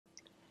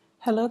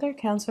Hello there,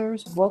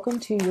 Cancers. Welcome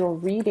to your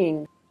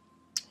reading.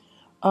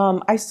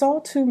 I saw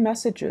two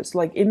messages,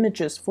 like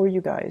images for you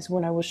guys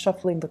when I was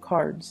shuffling the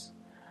cards.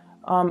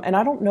 And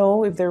I don't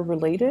know if they're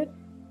related,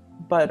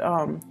 but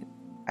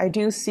I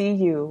do see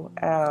you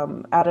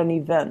at an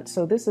event.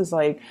 So this is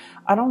like,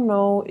 I don't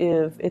know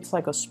if it's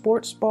like a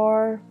sports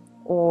bar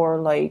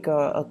or like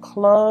a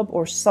club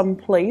or some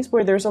place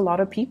where there's a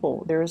lot of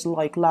people. There's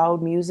like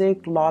loud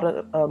music, a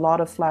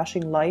lot of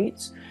flashing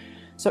lights.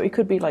 So it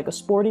could be like a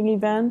sporting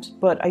event,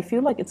 but I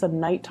feel like it's a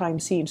nighttime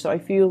scene. So I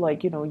feel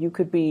like, you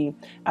could be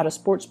at a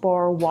sports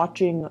bar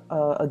watching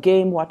a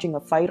game, watching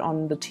a fight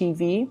on the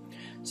TV.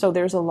 So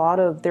there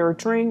are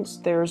drinks,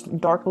 there's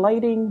dark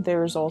lighting,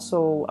 there's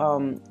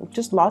also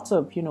just lots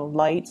of,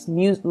 lights,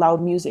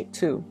 loud music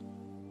too.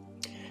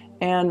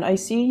 And I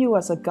see you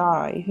as a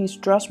guy. He's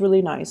dressed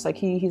really nice. Like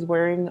he's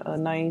wearing a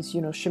nice,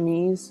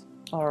 chemise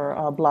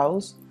or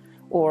blouse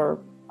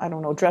or I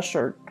don't know, dress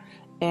shirt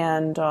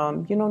and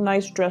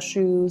nice dress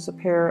shoes, a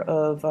pair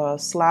of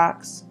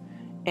slacks,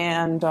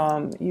 and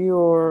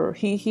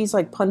he's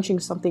like punching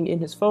something in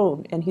his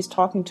phone, and he's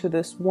talking to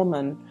this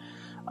woman.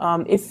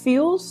 It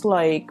feels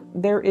like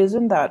there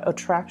isn't that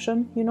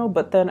attraction,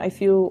 but then I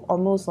feel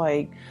almost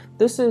like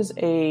this is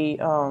it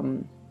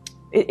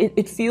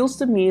feels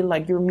to me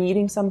like you're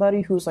meeting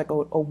somebody who's like a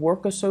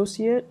work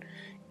associate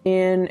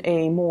in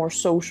a more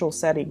social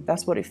setting.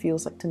 That's what it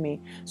feels like to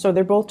me. So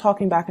they're both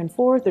talking back and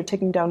forth, they're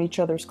taking down each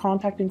other's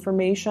contact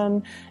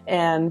information,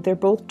 and they're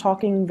both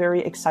talking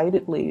very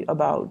excitedly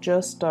about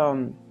just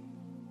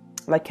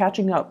like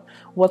catching up.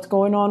 What's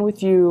going on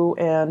with you,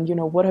 and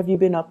what have you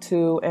been up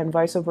to, and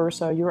vice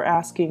versa. You're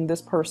asking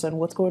this person,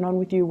 what's going on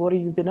with you, what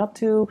have you been up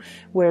to,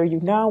 where are you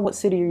now, what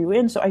city are you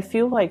in? So I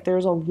feel like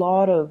there's a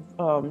lot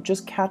of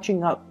just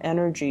catching up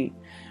energy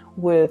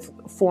with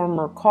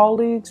former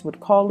colleagues, with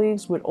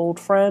old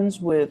friends,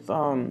 with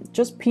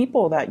just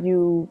people that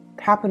you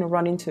happen to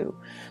run into.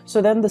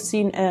 So then the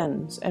scene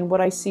ends, and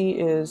what I see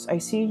is I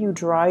see you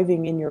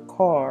driving in your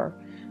car,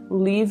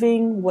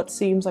 leaving what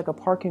seems like a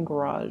parking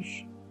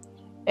garage.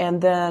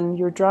 And then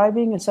you're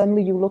driving, and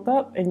suddenly you look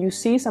up and you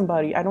see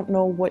somebody. I don't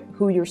know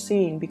who you're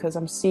seeing because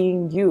I'm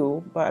seeing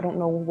you, but I don't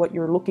know what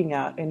you're looking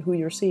at and who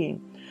you're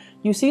seeing.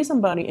 You see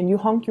somebody and you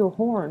honk your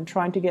horn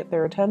trying to get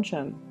their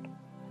attention.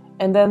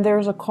 And then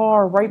there's a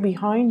car right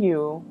behind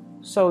you,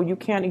 so you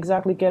can't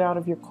exactly get out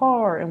of your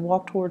car and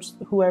walk towards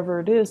whoever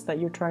it is that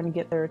you're trying to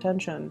get their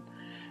attention.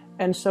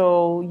 And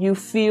so you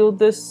feel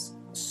this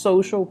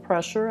social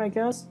pressure, I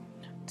guess,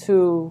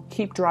 to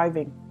keep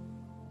driving.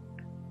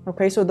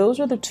 Okay, so those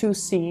are the two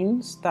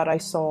scenes that I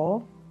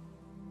saw.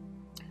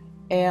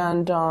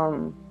 And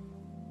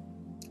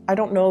I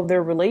don't know if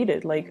they're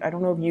related. Like, I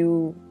don't know if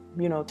you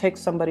take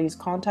somebody's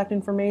contact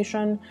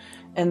information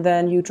and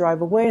then you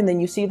drive away and then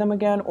you see them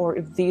again, or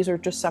if these are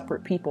just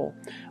separate people.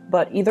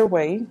 But either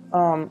way,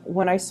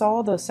 when I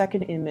saw the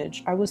second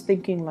image, I was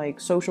thinking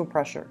like social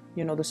pressure,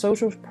 the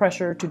social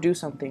pressure to do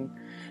something,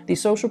 the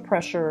social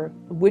pressure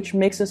which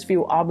makes us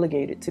feel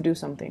obligated to do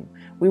something.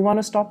 We want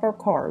to stop our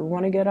car, we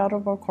want to get out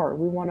of our car,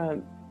 we want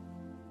to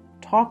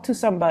talk to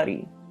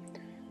somebody,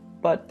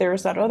 but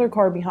there's that other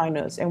car behind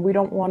us, and we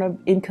don't want to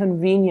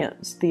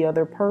inconvenience the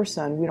other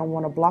person. We don't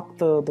want to block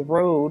the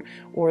road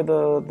or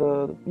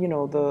the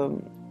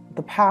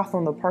path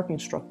on the parking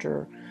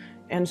structure.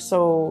 And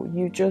so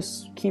you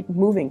just keep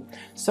moving.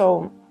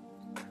 So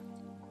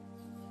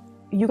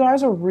you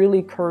guys are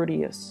really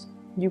courteous.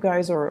 You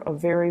guys are a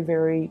very,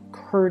 very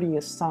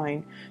courteous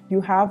sign.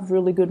 You have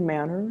really good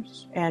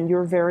manners, and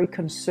you're very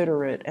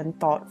considerate and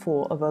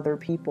thoughtful of other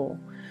people.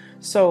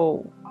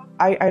 So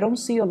I don't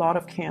see a lot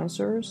of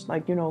Cancers,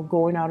 like,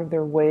 going out of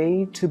their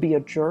way to be a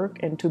jerk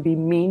and to be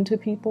mean to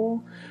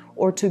people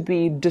or to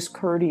be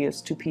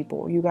discourteous to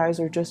people. You guys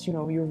are just,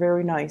 you're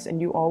very nice, and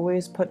you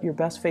always put your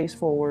best face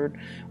forward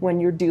when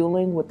you're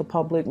dealing with the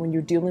public, when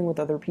you're dealing with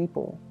other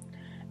people.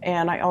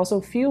 And I also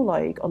feel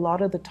like a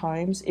lot of the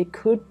times it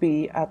could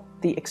be at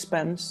the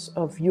expense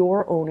of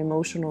your own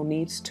emotional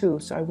needs too.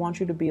 So I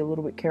want you to be a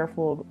little bit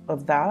careful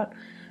of that.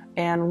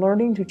 And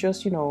learning to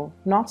just,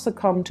 not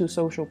succumb to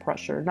social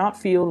pressure, not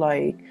feel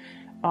like,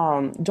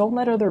 don't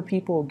let other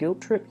people guilt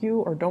trip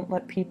you, or don't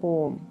let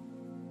people,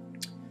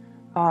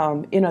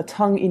 in a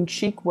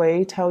tongue-in-cheek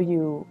way, tell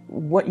you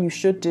what you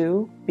should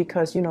do,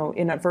 because,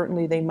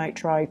 inadvertently they might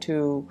try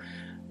to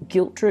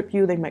guilt trip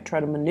you, they might try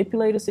to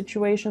manipulate a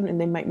situation,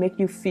 and they might make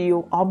you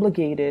feel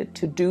obligated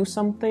to do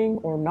something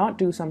or not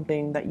do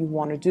something that you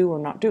want to do or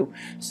not do.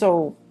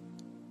 So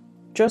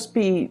just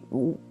be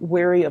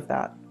wary of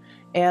that.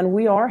 And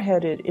we are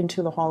headed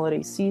into the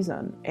holiday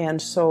season.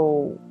 And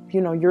so,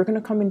 you're going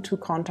to come into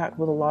contact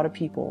with a lot of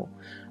people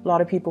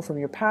from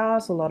your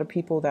past, a lot of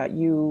people that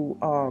you're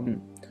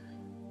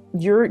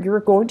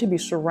going to be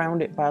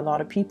surrounded by a lot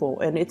of people.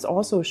 And it's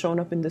also shown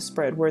up in this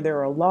spread where there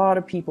are a lot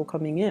of people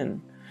coming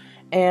in.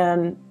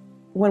 And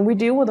when we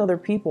deal with other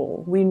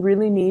people, we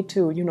really need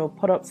to,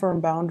 put up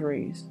firm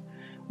boundaries.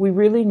 We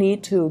really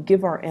need to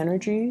give our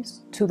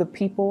energies to the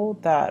people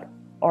that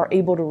are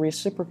able to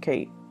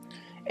reciprocate.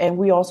 And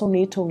we also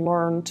need to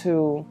learn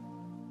to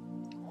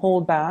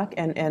hold back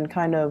and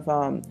kind of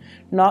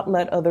not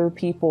let other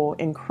people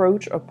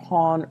encroach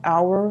upon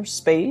our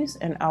space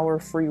and our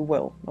free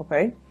will.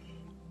 Okay,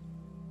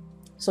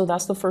 so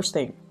that's the first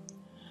thing.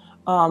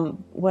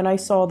 When I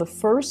saw the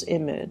first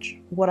image,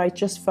 what I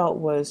just felt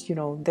was,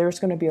 there's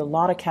going to be a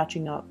lot of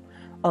catching up,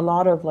 a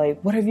lot of like,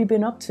 what have you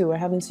been up to? I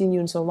haven't seen you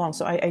in so long.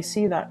 So I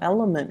see that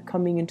element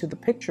coming into the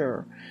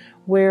picture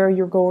where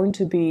you're going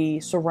to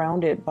be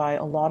surrounded by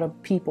a lot of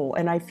people.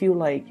 And I feel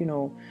like,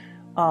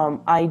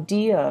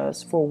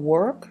 ideas for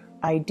work,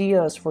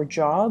 ideas for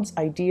jobs,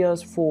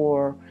 ideas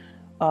for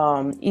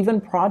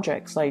even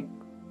projects like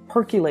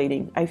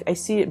percolating. I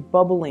see it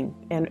bubbling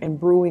and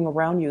brewing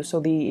around you. So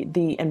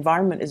the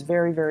environment is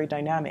very, very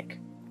dynamic.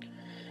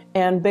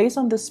 And based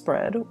on this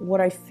spread,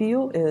 what I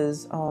feel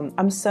is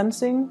I'm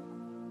sensing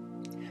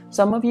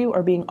some of you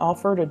are being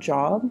offered a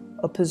job,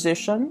 a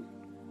position,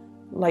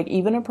 like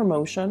even a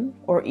promotion,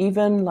 or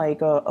even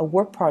like a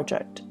work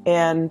project.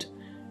 And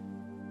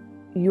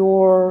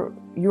you're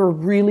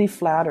really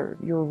flattered.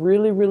 You're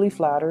really, really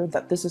flattered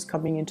that this is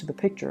coming into the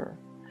picture,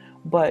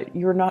 but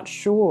you're not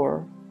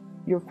sure.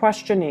 You're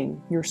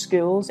questioning your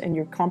skills and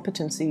your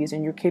competencies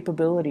and your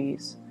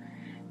capabilities.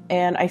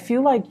 And I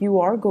feel like you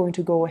are going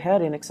to go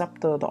ahead and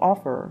accept the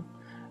offer.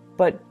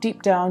 But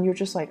deep down, you're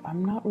just like,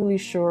 I'm not really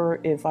sure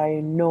if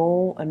I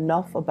know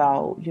enough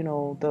about,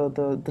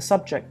 the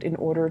subject in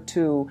order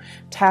to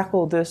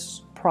tackle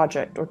this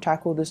project or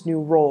tackle this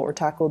new role or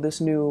tackle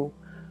this new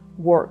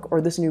work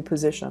or this new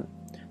position.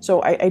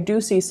 So I do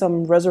see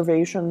some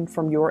reservation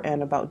from your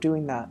end about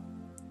doing that.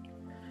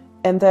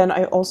 And then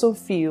I also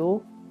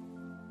feel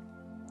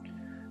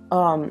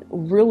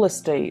real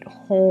estate,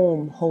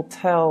 home,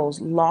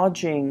 hotels,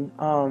 lodging,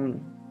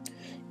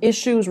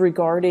 issues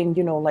regarding,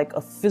 like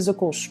a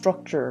physical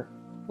structure,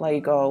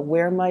 like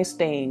where am I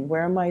staying,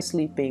 where am I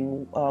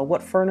sleeping,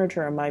 what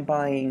furniture am I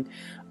buying,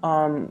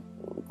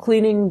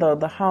 cleaning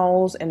the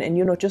house,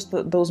 and just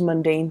those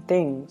mundane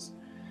things.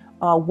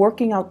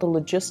 Working out the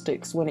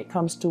logistics when it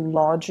comes to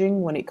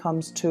lodging, when it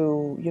comes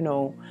to,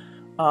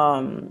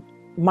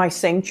 my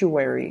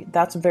sanctuary.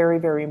 That's very,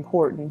 very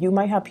important. You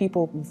might have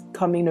people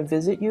coming to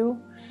visit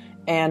you.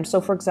 And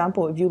so, for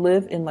example, if you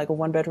live in like a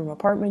 1-bedroom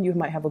apartment, you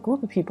might have a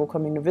group of people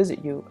coming to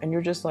visit you. And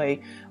you're just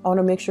like, I want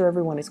to make sure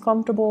everyone is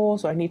comfortable.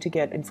 So I need to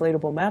get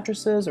inflatable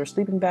mattresses or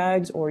sleeping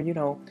bags, or,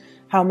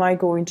 how am I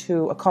going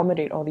to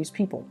accommodate all these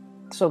people?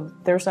 So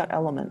there's that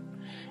element.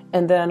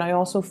 And then I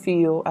also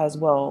feel as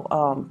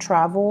well,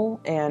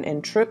 travel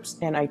and trips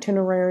and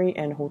itinerary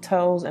and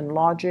hotels and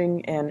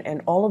lodging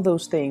and all of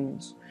those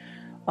things.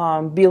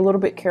 Be a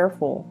little bit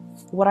careful.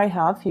 What I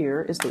have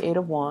here is the 8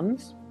 of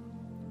Wands,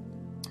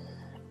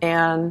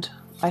 and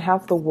I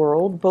have the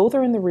World. Both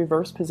are in the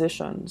reverse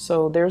position.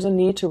 So there's a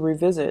need to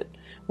revisit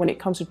when it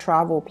comes to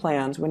travel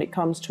plans, when it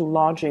comes to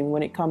lodging,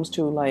 when it comes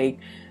to like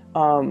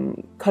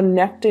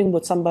connecting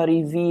with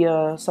somebody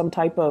via some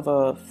type of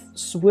a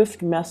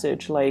swift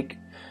message, like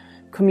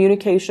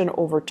communication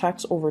over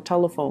text, over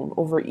telephone,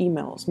 over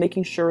emails,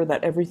 making sure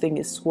that everything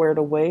is squared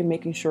away,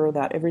 making sure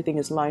that everything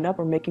is lined up,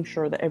 or making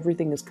sure that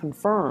everything is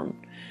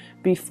confirmed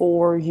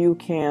before you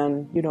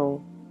can,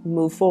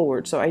 move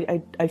forward. So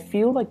I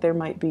feel like there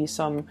might be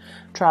some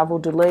travel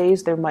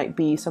delays. There might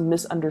be some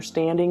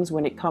misunderstandings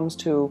when it comes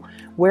to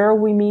where are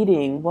we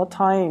meeting, what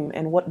time,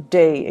 and what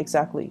day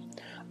exactly.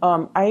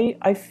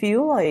 I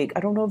feel like, I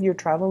don't know if you're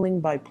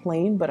traveling by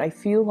plane, but I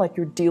feel like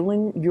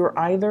you're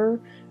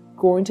either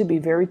going to be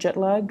very jet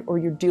lagged, or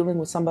you're dealing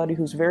with somebody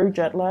who's very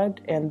jet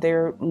lagged and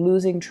they're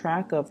losing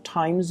track of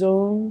time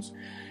zones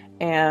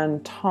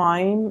and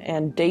time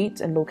and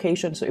dates and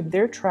locations. So if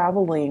they're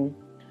traveling,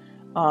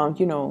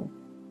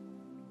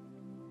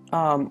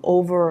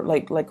 over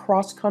like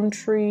cross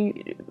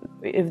country,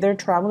 if they're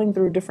traveling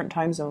through different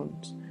time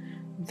zones,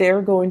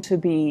 they're going to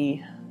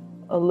be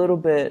a little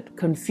bit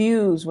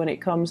confused when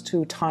it comes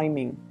to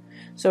timing.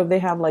 So if they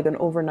have like an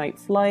overnight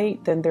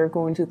flight, then they're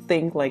going to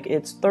think like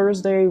it's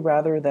Thursday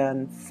rather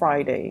than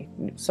Friday.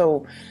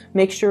 So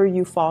make sure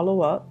you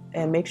follow up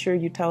and make sure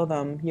you tell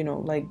them,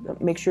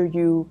 make sure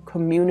you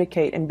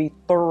communicate and be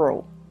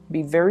thorough.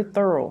 Be very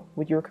thorough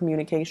with your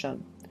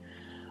communication.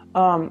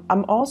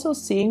 I'm also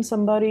seeing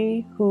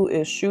somebody who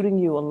is shooting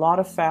you a lot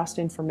of fast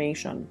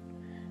information.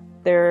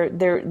 They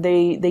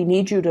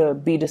need you to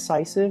be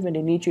decisive, and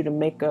they need you to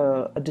make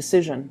a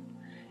decision.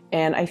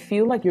 And I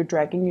feel like you're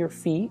dragging your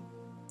feet.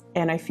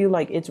 And I feel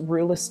like it's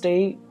real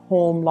estate,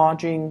 home,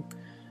 lodging,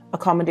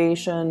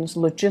 accommodations,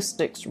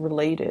 logistics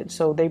related.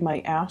 So they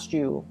might ask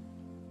you,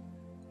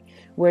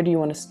 where do you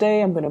want to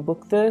stay? I'm going to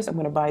book this. I'm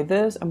going to buy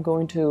this. I'm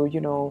going to,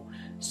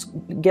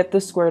 get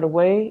this squared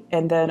away.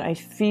 And then I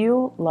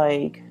feel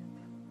like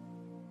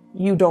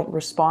you don't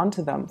respond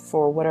to them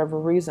for whatever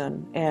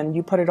reason, and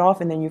you put it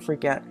off and then you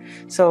forget.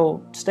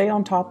 So stay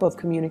on top of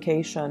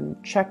communication.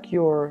 Check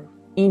your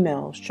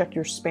emails, check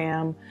your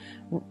spam.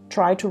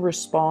 Try to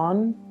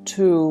respond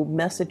to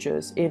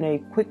messages in a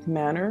quick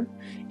manner.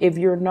 If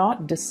you're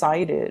not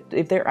decided,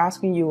 if they're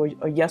asking you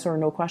a yes or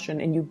no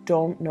question and you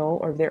don't know,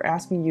 or if they're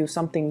asking you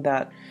something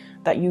that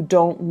you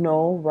don't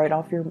know right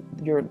off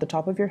the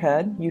top of your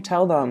head, you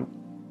tell them,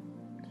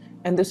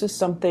 And this is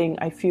something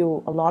I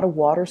feel a lot of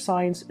water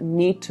signs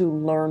need to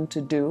learn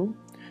to do.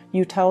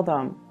 You tell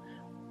them,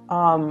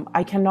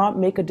 I cannot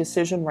make a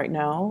decision right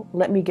now.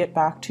 Let me get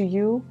back to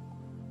you.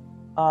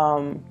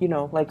 You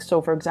know, like,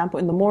 so for example,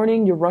 in the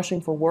morning, you're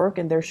rushing for work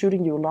and they're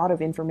shooting you a lot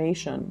of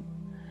information.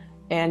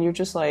 And you're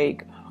just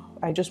like,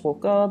 I just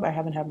woke up. I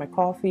haven't had my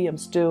coffee. I'm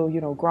still, you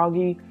know,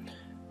 groggy.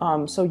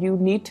 So you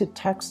need to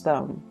text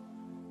them.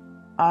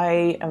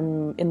 I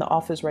am in the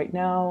office right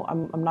now.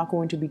 I'm not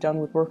going to be done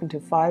with work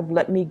until 5.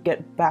 Let me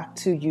get back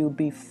to you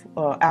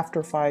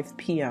after 5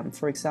 p.m.,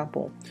 for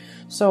example.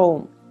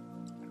 So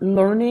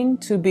learning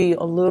to be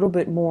a little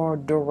bit more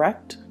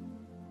direct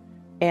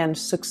and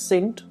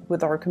succinct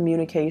with our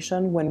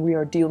communication when we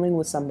are dealing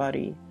with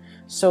somebody,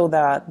 so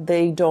that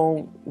they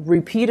don't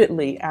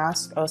repeatedly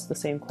ask us the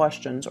same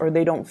questions, or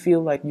they don't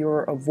feel like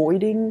you're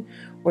avoiding,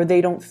 or they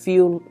don't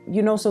feel,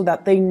 you know, so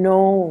that they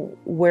know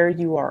where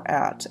you are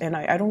at. And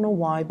I don't know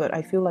why, but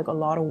I feel like a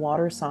lot of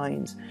water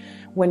signs,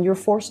 when you're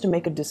forced to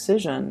make a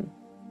decision,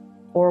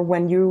 or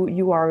when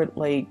you are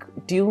like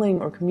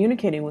dealing or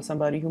communicating with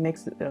somebody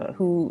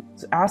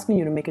who's asking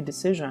you to make a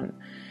decision,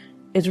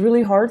 it's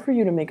really hard for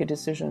you to make a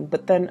decision.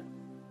 But then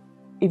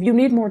if you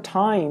need more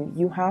time,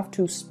 you have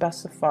to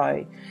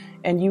specify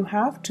and you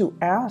have to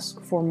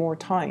ask for more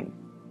time.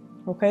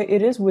 Okay?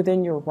 It is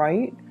within your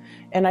right.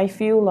 And I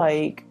feel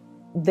like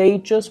they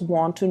just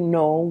want to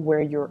know where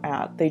you're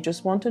at. They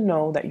just want to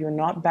know that you're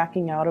not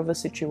backing out of a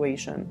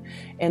situation.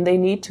 And they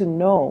need to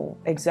know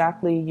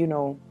exactly, you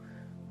know,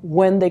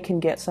 when they can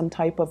get some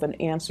type of an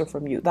answer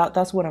from you.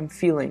 That's what I'm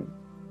feeling.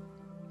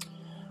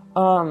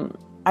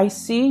 I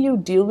see you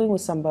dealing with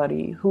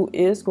somebody who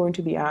is going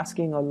to be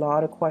asking a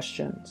lot of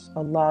questions,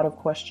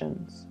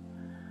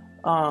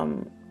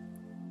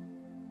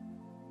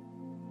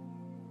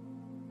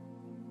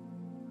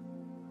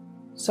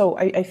 So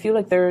I feel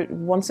like they're,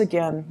 once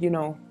again, you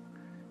know,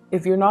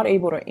 if you're not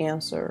able to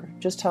answer,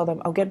 just tell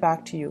them, I'll get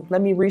back to you.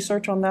 Let me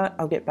research on that.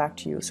 I'll get back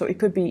to you. So it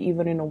could be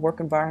even in a work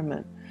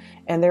environment.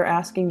 And they're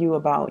asking you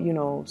about, you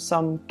know,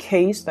 some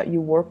case that you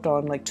worked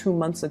on like 2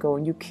 months ago,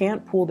 and you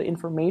can't pull the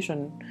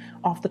information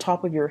off the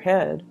top of your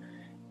head,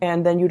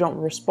 and then you don't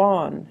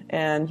respond.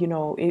 And, you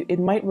know, it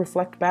might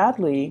reflect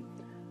badly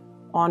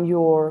on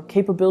your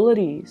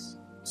capabilities.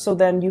 So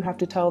then you have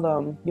to tell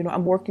them, you know,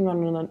 I'm working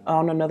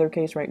on another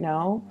case right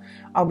now.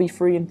 I'll be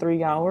free in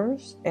 3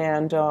 hours,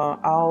 and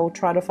I'll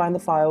try to find the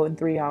file in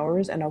 3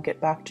 hours, and I'll get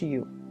back to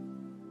you.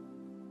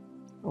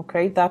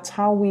 Okay, that's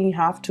how we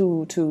have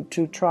to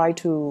try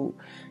to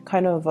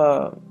kind of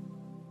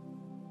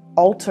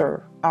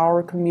alter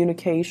our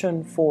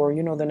communication for,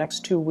 you know, the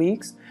next 2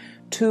 weeks,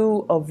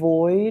 to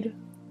avoid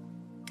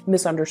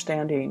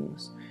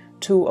misunderstandings,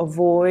 to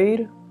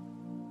avoid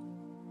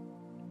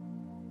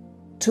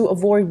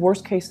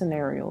worst case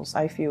scenarios.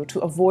 I feel,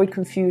 to avoid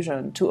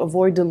confusion, to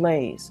avoid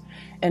delays,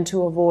 and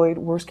to avoid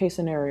worst case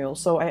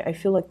scenarios. So I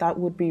feel like that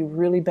would be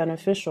really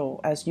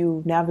beneficial as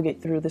you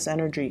navigate through this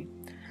energy.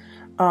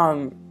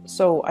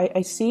 So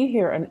I see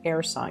here an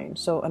air sign,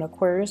 so an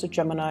Aquarius, a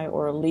Gemini,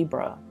 or a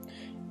Libra.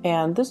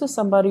 And this is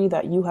somebody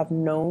that you have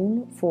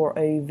known for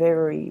a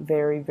very,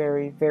 very,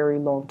 very, very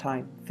long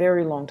time.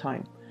 Very long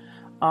time.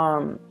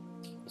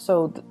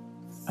 So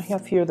I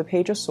have here the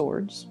Page of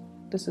Swords.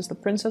 This is the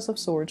Princess of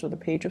Swords, or the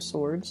Page of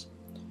Swords,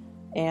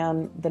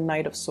 and the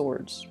Knight of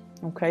Swords.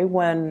 Okay,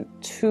 when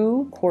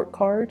 2 court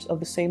cards of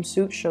the same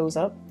suit shows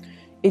up,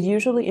 it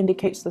usually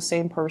indicates the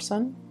same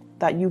person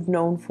that you've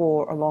known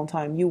for a long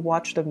time. You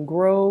watch them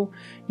grow,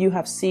 you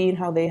have seen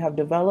how they have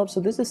developed. So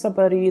this is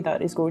somebody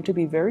that is going to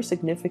be very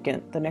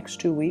significant the next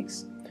 2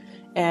 weeks.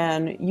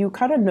 And you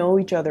kind of know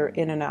each other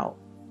in and out,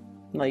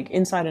 like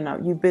inside and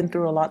out. You've been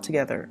through a lot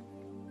together.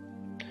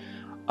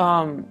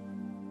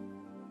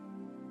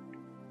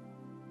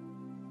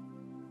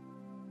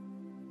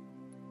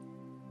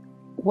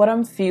 What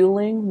I'm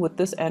feeling with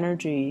this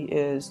energy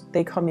is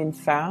they come in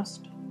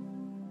fast,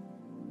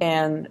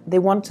 and they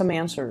want some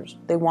answers.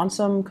 They want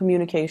some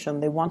communication.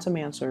 They want some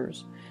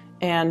answers.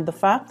 And the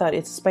fact that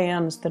it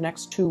spans the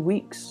next 2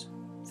 weeks,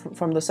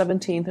 from the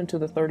 17th into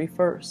the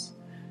 31st,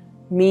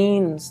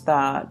 means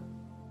that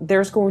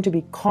there's going to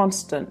be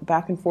constant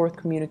back and forth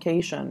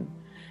communication.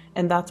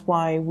 And that's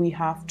why we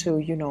have to,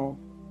 you know,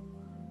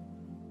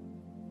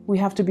 we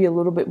have to be a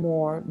little bit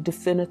more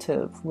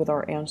definitive with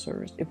our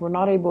answers. If we're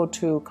not able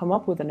to come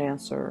up with an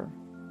answer,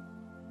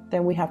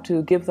 then we have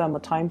to give them a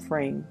time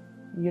frame.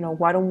 You know,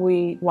 why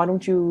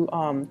don't you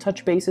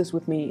touch bases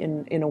with me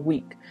in a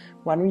week?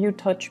 Why don't you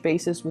touch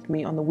bases with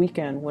me on the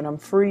weekend when I'm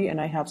free and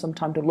I have some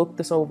time to look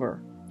this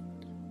over?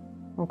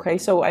 Okay,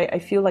 so I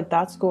feel like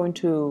that's going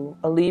to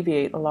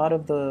alleviate a lot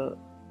of the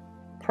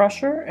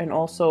pressure, and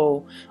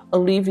also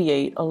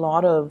alleviate a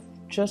lot of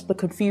just the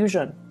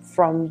confusion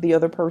from the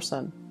other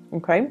person.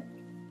 Okay.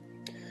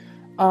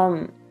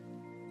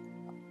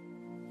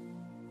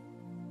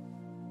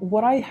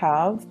 What I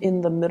have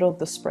in the middle of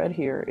the spread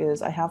here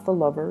is I have the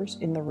Lovers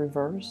in the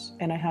reverse,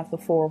 and I have the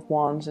Four of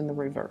Wands in the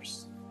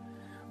reverse.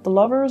 The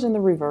Lovers in the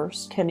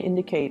reverse can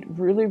indicate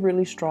really,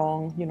 really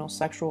strong, you know,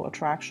 sexual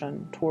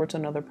attraction towards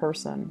another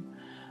person.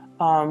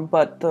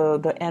 But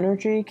the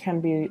energy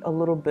can be a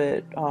little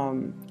bit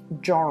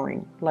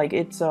jarring. Like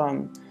it's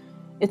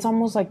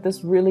almost like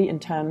this really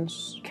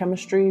intense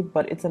chemistry,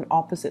 but it's an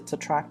opposites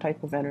attract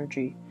type of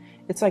energy.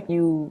 It's like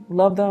you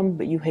love them,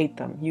 but you hate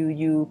them.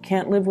 You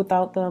can't live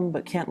without them,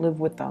 but can't live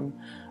with them.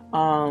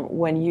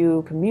 When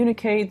you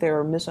communicate, there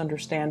are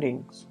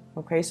misunderstandings.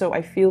 Okay, so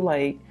I feel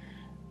like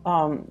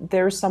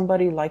there's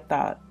somebody like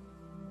that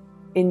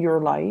in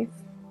your life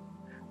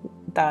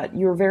that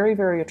you're very,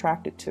 very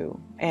attracted to.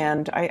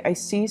 And I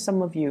see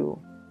some of you,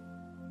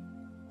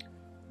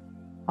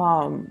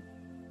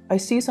 I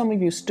see some of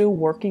you still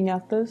working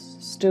at this,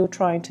 still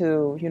trying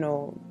to,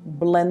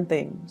 blend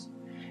things.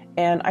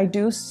 And I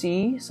do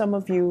see some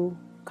of you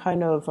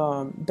kind of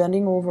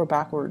bending over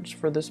backwards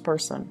for this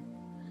person.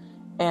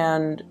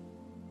 And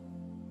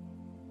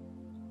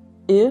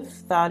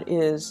if that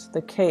is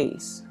the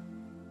case,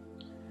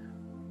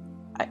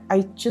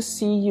 I just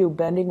see you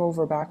bending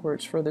over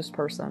backwards for this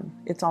person.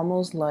 It's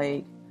almost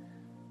like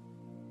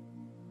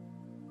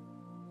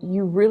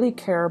you really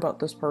care about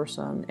this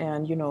person,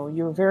 and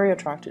you're very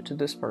attracted to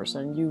this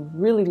person. You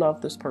really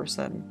love this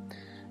person.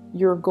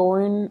 You're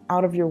going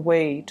out of your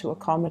way to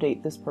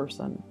accommodate this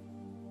person.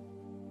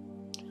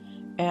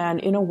 And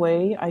in a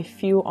way, I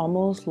feel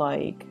almost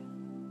like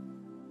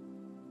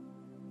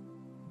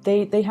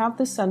they have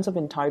this sense of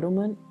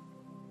entitlement.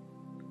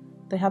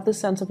 They have this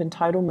sense of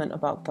entitlement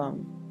about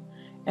them.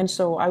 And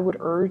so I would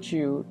urge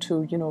you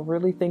to,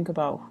 really think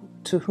about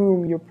to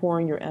whom you're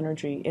pouring your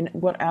energy, in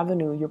what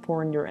avenue you're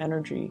pouring your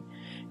energy.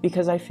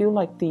 Because I feel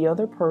like the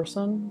other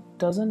person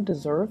doesn't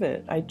deserve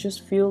it. I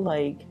just feel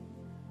like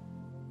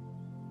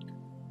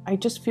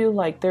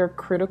they're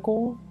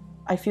critical.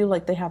 I feel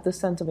like they have this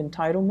sense of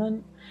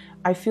entitlement.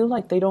 I feel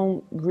like they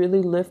don't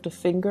really lift a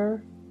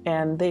finger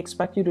and they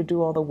expect you to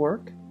do all the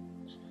work.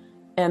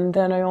 And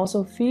then I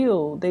also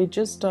feel they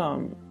just,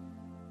 I'm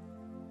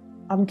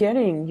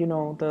getting,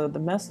 the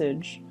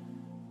message,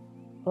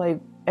 like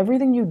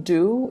everything you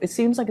do, it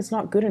seems like it's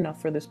not good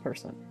enough for this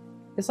person.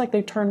 It's like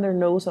they turn their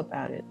nose up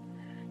at it.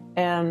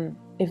 And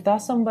if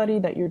that's somebody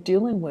that you're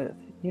dealing with,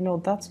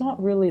 that's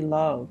not really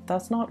love.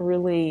 That's not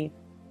really,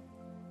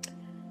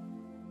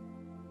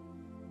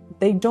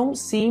 they don't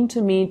seem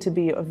to me to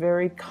be a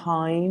very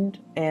kind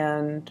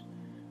and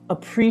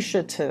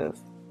appreciative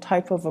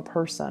type of a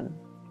person.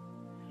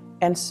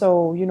 And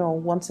so,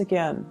 once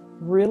again,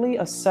 really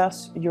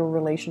assess your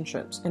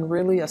relationships and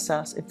really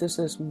assess if this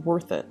is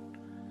worth it.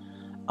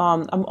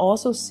 I'm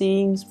also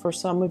seeing for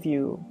some of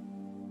you,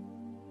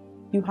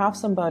 you have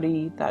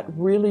somebody that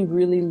really,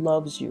 really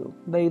loves you.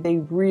 They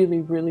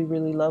really, really,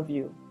 really love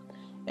you.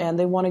 And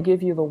they want to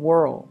give you the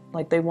world.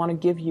 Like they want to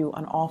give you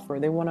an offer.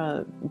 They want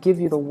to give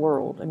you the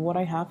world. And what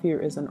I have here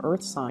is an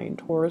earth sign,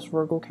 Taurus,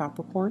 Virgo,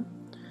 Capricorn.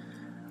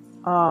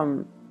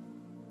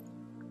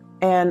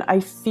 And I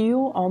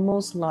feel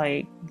almost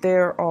like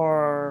there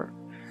are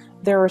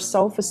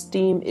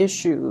self-esteem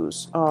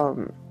issues.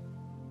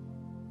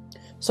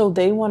 So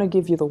they want to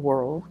give you the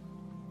world,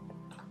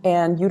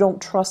 and you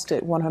don't trust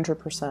it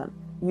 100%.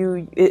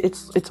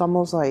 It's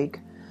almost like,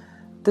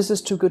 this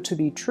is too good to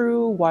be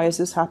true. Why is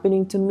this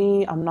happening to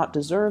me? I'm not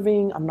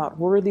deserving. I'm not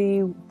worthy.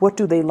 What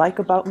do they like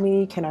about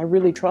me? Can I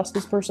really trust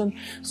this person?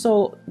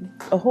 So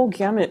a whole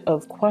gamut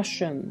of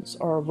questions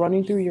are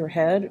running through your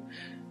head,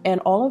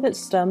 and all of it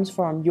stems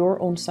from your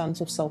own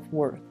sense of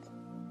self-worth.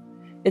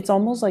 It's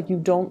almost like you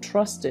don't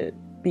trust it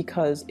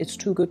because it's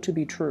too good to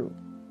be true.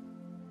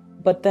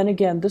 But then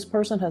again, this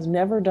person has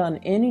never done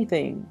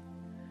anything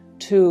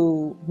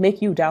to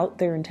make you doubt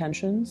their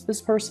intentions.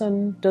 This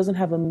person doesn't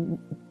have a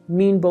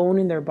mean bone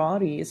in their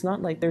body. It's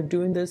not like they're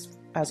doing this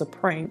as a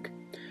prank.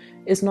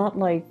 It's not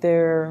like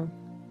they're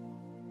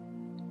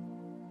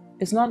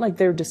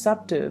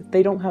deceptive.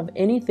 They don't have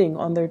anything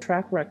on their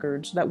track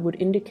records that would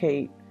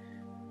indicate,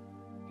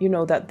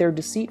 that they're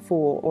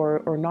deceitful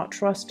or not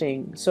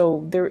trusting.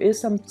 So there is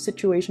some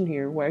situation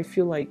here where I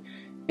feel like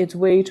it's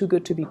way too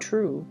good to be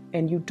true,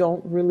 and you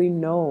don't really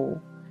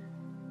know.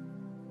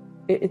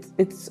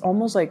 It's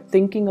almost like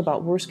thinking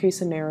about worst case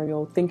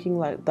scenario, thinking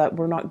like that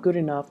we're not good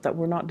enough, that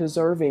we're not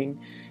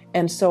deserving.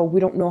 And so we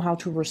don't know how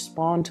to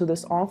respond to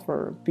this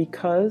offer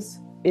because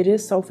it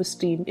is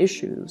self-esteem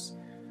issues.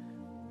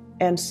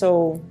 And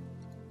so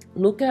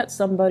look at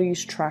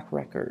somebody's track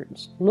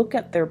records, look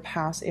at their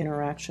past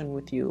interaction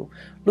with you,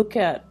 look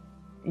at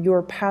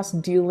your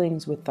past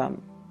dealings with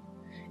them.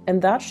 And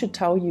that should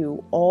tell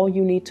you all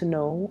you need to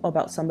know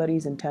about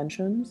somebody's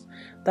intentions.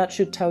 That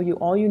should tell you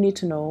all you need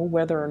to know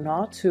whether or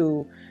not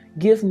to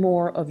give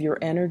more of your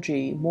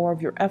energy, more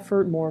of your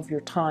effort, more of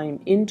your time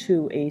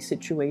into a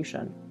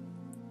situation.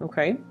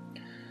 Okay?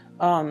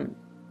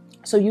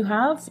 So you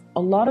have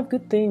a lot of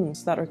good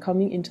things that are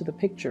coming into the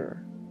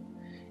picture.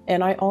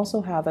 And I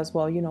also have as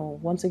well,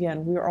 once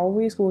again, we're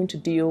always going to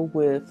deal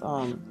with,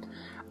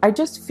 I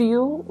just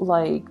feel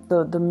like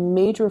the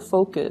major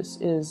focus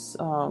is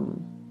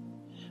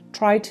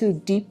try to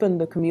deepen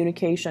the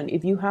communication.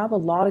 If you have a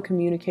lot of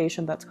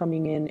communication that's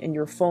coming in and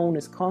your phone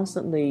is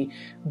constantly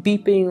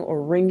beeping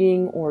or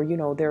ringing, or, you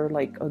know, there are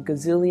like a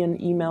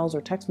gazillion emails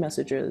or text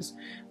messages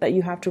that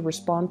you have to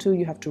respond to,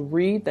 you have to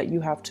read, that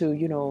you have to,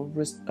 you know,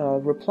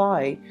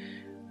 reply.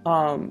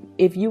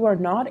 If you are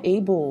not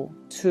able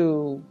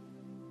to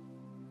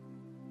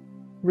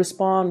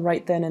respond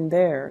right then and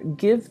there,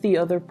 give the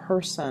other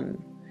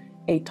person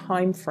a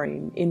time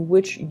frame in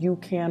which you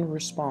can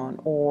respond,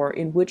 or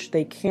in which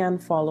they can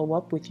follow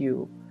up with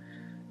you,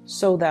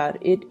 so that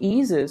it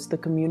eases the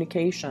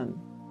communication.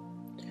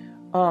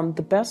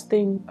 The best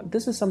thing,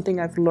 this is something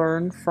I've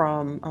learned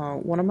from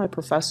one of my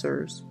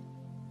professors.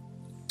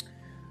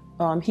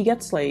 He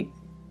gets like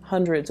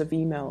hundreds of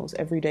emails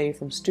every day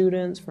from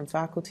students, from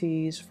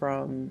faculties,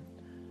 from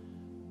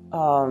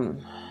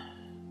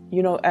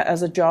you know,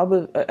 as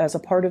a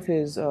part of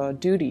his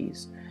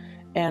duties.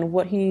 And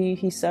what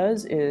he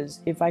says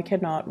is, if I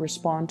cannot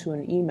respond to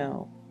an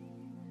email,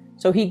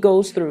 so he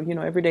goes through, you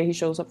know, every day he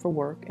shows up for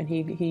work and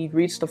he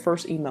reads the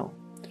first email.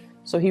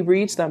 So he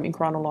reads them in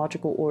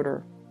chronological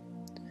order.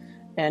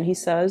 And he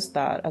says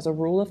that as a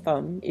rule of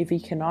thumb, if he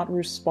cannot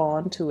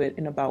respond to it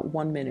in about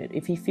 1 minute,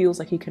 if he feels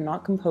like he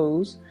cannot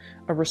compose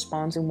a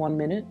response in 1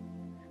 minute,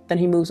 then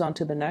he moves on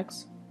to the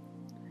next.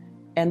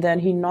 And then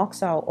he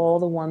knocks out all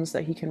the ones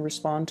that he can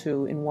respond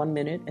to in 1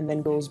 minute and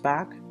then goes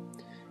back.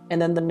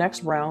 And then the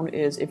next round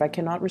is, if I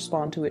cannot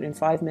respond to it in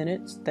 5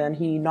 minutes, then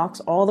he knocks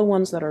all the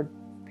ones that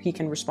he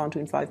can respond to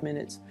in 5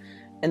 minutes.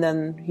 And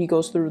then he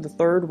goes through the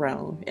third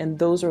round, and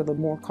those are the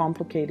more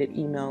complicated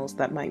emails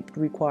that might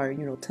require,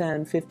 you know,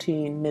 10,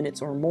 15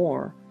 minutes or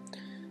more.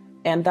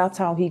 And that's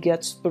how he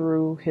gets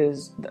through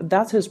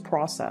that's his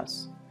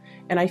process.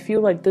 And I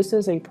feel like this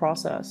is a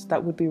process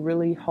that would be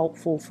really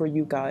helpful for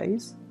you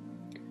guys.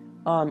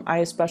 I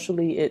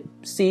especially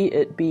see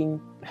it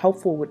being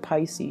helpful with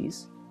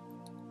Pisces.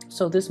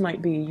 So this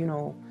might be, you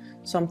know,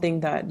 something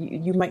that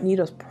you might need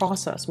a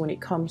process when it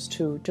comes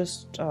to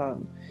just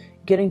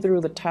getting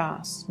through the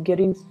tasks,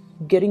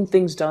 getting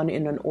things done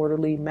in an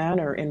orderly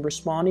manner, and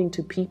responding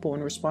to people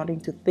and responding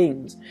to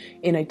things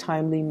in a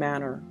timely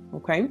manner,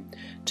 okay?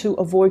 To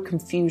avoid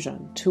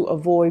confusion, to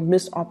avoid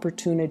missed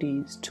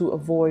opportunities, to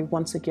avoid,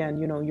 once again,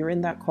 you know, you're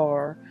in that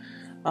car,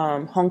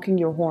 honking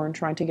your horn,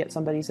 trying to get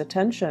somebody's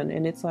attention,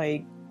 and it's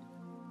like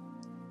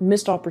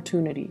missed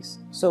opportunities.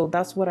 So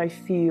that's what I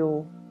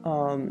feel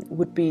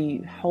would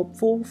be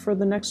helpful for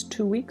the next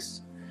 2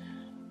 weeks.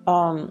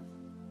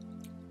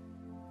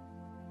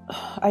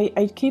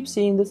 I keep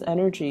seeing this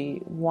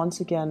energy once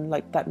again,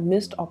 like that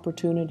missed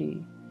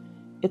opportunity.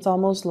 It's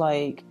almost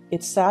like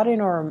it sat in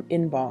our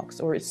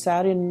inbox, or it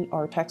sat in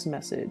our text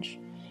message,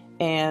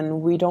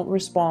 and we don't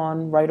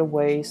respond right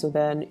away. So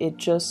then it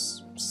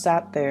just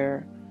sat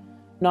there,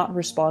 not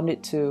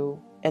responded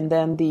to, and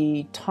then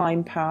the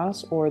time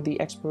passed, or the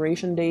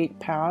expiration date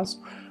passed,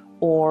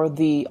 or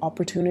the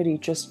opportunity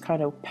just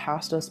kind of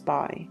passed us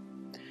by.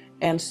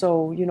 And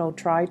so, you know,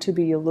 try to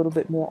be a little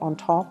bit more on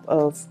top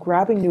of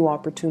grabbing new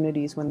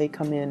opportunities when they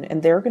come in,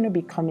 and they're going to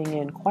be coming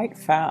in quite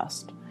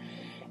fast.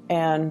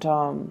 And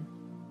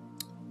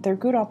they're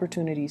good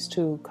opportunities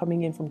too,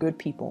 coming in from good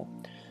people.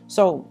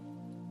 So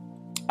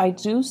I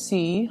do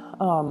see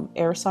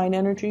air sign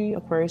energy,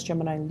 Aquarius,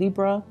 Gemini,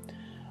 Libra,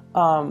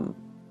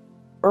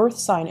 earth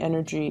sign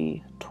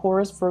energy,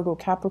 Taurus, Virgo,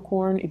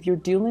 Capricorn. If you're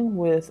dealing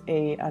with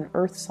an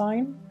earth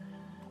sign,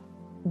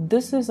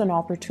 this is an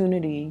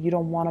opportunity you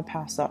don't want to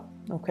pass up,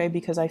 okay?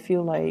 Because I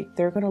feel like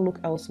they're going to look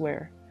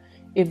elsewhere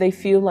if they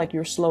feel like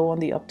you're slow on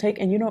the uptake.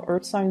 And you know,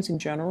 earth signs in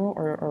general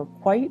are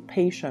quite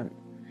patient,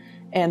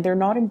 and they're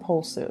not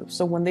impulsive.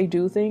 So when they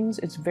do things,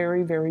 it's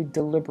very, very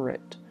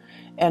deliberate.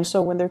 And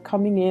so when they're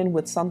coming in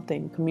with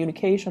something,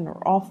 communication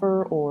or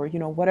offer, or, you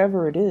know,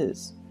 whatever it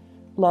is,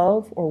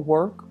 love or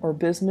work or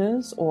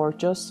business or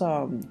just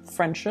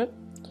friendship,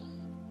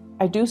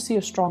 I do see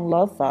a strong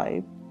love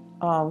vibe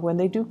when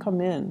they do come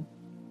in.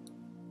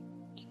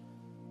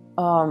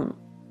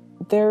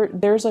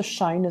 There's a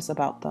shyness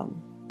about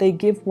them. They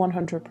give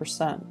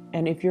 100%.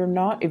 And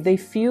if they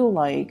feel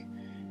like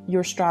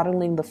you're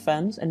straddling the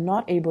fence and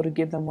not able to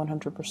give them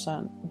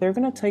 100%, they're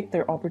going to take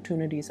their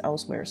opportunities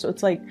elsewhere. So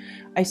it's like,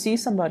 I see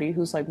somebody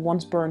who's like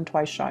once burned,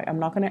 twice shy. I'm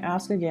not going to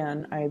ask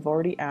again. I've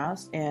already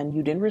asked and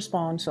you didn't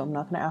respond, so I'm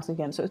not going to ask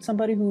again. So it's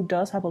somebody who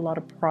does have a lot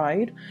of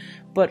pride,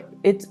 but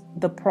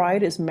the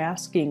pride is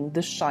masking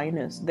the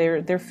shyness.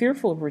 They're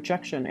fearful of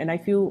rejection. And I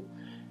feel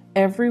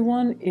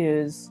everyone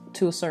is,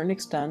 to a certain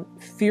extent,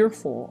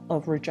 fearful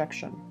of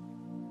rejection.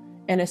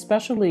 And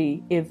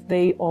especially if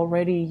they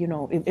already, you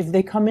know, if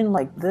they come in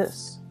like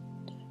this,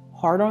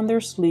 heart on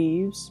their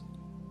sleeves,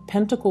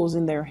 pentacles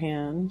in their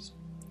hands,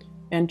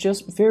 and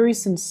just very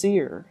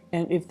sincere.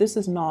 And if this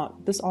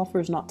offer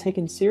is not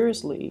taken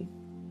seriously,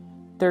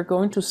 they're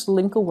going to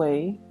slink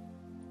away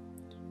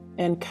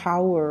and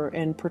cower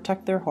and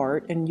protect their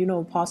heart and, you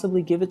know,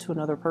 possibly give it to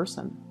another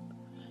person.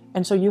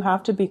 And so you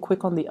have to be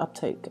quick on the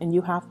uptake, and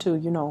you have to,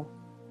 you know,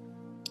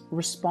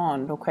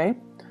 respond, okay?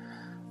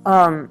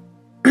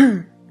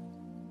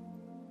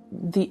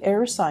 The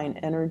air sign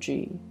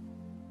energy,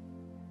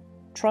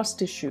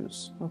 trust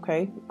issues,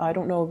 okay? I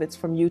don't know if it's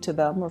from you to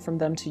them or from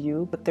them to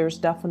you, but there's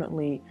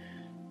definitely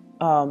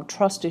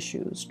trust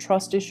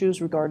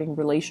issues regarding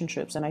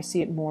relationships. And I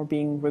see it more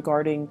being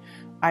regarding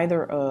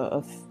either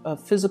a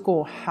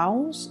physical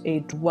house,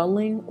 a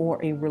dwelling,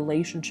 or a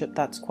relationship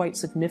that's quite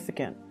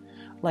significant.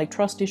 Like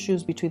trust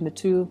issues between the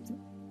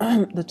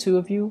two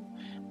of you.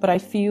 But I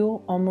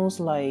feel almost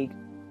like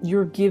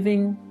you're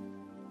giving,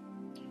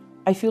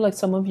 I feel like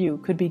some of you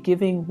could be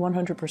giving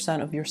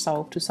 100% of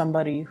yourself to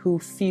somebody who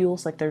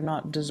feels like they're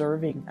not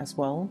deserving as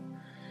well.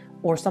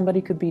 Or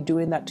somebody could be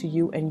doing that to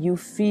you and you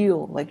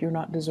feel like you're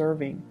not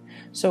deserving.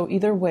 So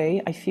either way,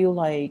 I feel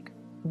like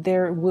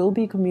there will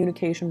be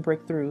communication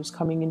breakthroughs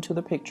coming into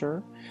the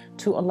picture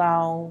to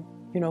allow,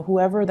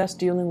 whoever that's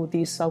dealing with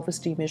these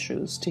self-esteem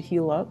issues to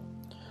heal up.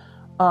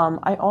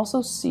 I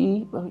also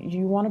see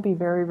you want to be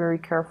very, very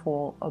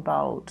careful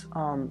about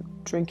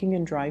drinking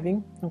and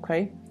driving,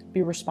 okay?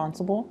 Be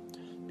responsible,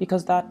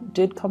 because that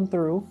did come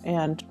through.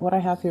 And what I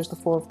have here is the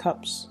Four of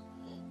Cups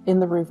in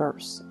the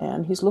reverse,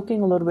 and he's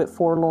looking a little bit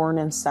forlorn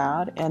and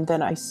sad. And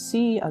then I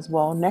see as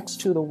well next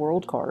to the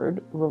World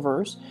card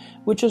reverse,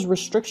 which is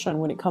restriction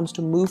when it comes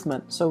to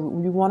movement. So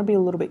you want to be a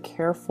little bit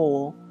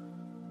careful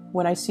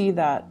when I see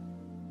that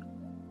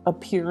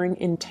appearing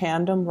in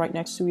tandem right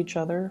next to each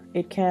other.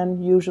 It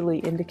can usually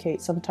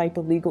indicate some type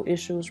of legal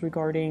issues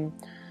regarding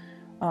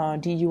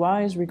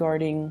DUIs,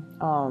 regarding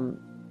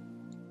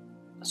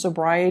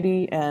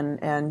sobriety, and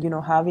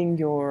having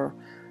your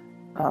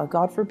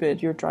God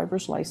forbid, your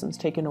driver's license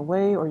taken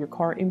away or your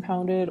car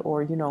impounded,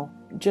 or,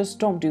 just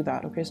don't do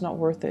that. Okay. It's not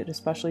worth it.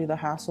 Especially the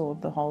hassle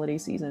of the holiday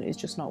season. It's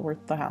just not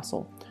worth the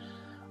hassle.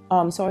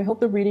 So I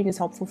hope the reading is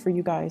helpful for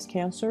you guys,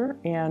 Cancer.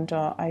 And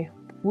I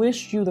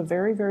wish you the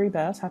very, very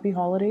best. Happy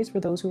holidays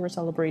for those who are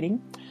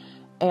celebrating.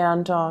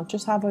 And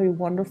just have a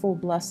wonderful,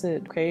 blessed,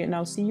 okay. And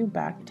I'll see you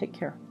back. Take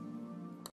care.